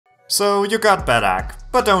So you got Bad Acc,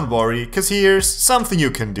 but don't worry, cause here's something you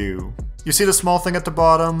can do. You see the small thing at the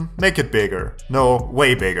bottom? Make it bigger. No,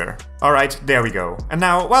 way bigger. Alright, there we go. And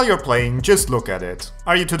now, while you're playing, just look at it.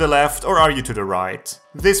 Are you to the left or are you to the right?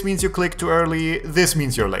 This means you click too early, this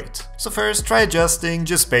means you're late. So first, try adjusting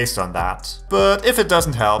just based on that. But if it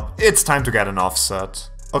doesn't help, it's time to get an offset.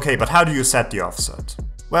 Okay, but how do you set the offset?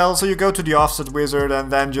 Well, so you go to the offset wizard and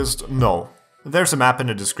then just no. There's a map in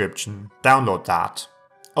the description. Download that.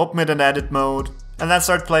 Open it in edit mode, and then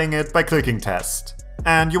start playing it by clicking test.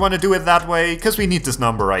 And you want to do it that way, because we need this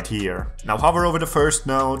number right here. Now hover over the first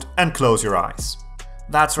node and close your eyes.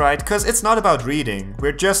 That's right, because it's not about reading,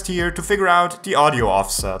 we're just here to figure out the audio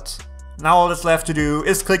offset. Now all that's left to do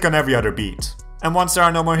is click on every other beat. And once there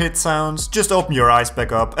are no more hit sounds, just open your eyes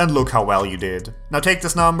back up and look how well you did. Now take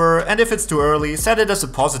this number, and if it's too early, set it as a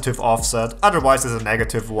positive offset, otherwise as a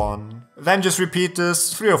negative one. Then just repeat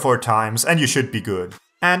this 3 or 4 times and you should be good.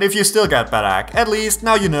 And if you still get Bad Acc, at least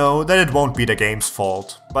now you know that it won't be the game's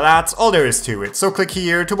fault. But that's all there is to it, so click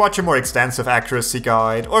here to watch a more extensive accuracy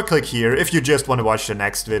guide, or click here if you just want to watch the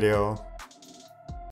next video.